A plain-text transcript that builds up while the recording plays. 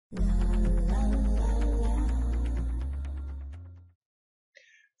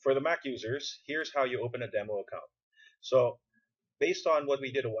for the Mac users, here's how you open a demo account. So based on what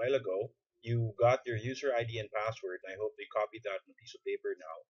we did a while ago, you got your user ID and password. I hope they copied that on a piece of paper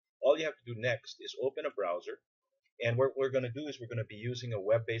now. All you have to do next is open a browser. And what we're going to do is we're going to be using a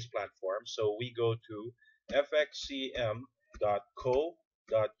web-based platform. So we go to fxcm.co.uk.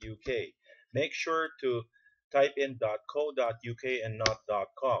 Make sure to type in .co.uk and not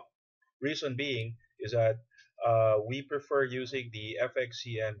 .com. Reason being is that we prefer using the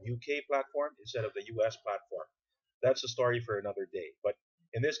FXCM UK platform instead of the US platform. That's a story for another day. But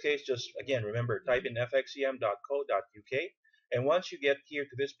in this case, just again, remember, type in fxcm.co.uk. And once you get here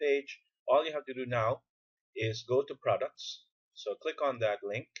to this page, all you have to do now is go to products. So click on that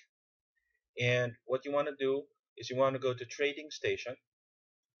link. And what you want to do is you want to go to trading station.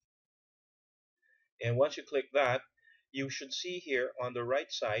 And once you click that, you should see here on the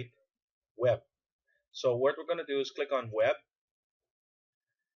right side, web. So what we're going to do is click on web.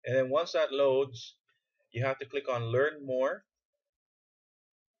 And then once that loads, you have to click on learn more.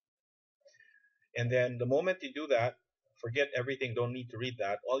 And then the moment you do that, forget everything, don't need to read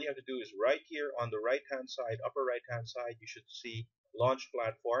that. All you have to do is right here on the right hand side, upper right hand side, you should see launch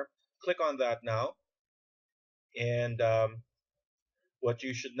platform. Click on that now. And what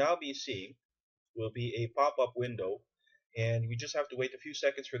you should now be seeing will be a pop-up window. And we just have to wait a few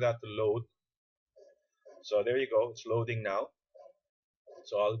seconds for that to load. So there you go, it's loading now.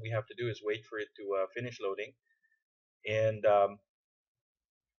 So all we have to do is wait for it to finish loading. And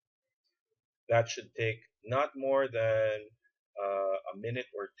that should take not more than a minute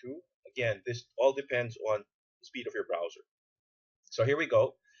or two. Again, this all depends on the speed of your browser. So here we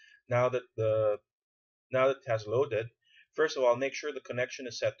go. Now that it has loaded, first of all, make sure the connection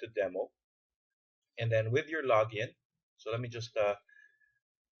is set to demo. And then with your login, so let me just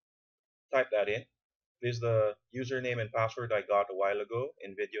type that in. This is the username and password I got a while ago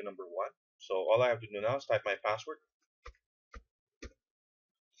in video number 1. So all I have to do now is type my password.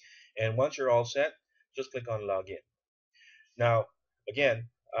 And once you're all set, just click on login. Now, again,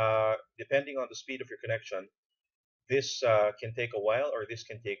 depending on the speed of your connection, this can take a while, or this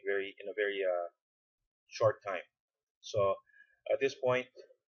can take in a very short time. So at this point,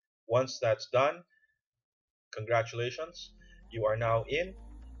 once that's done, congratulations, you are now in,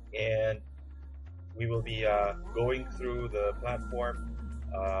 and we will be going through the platform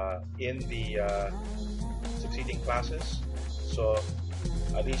in the succeeding classes. So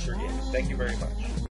at least you're in. Thank you very much.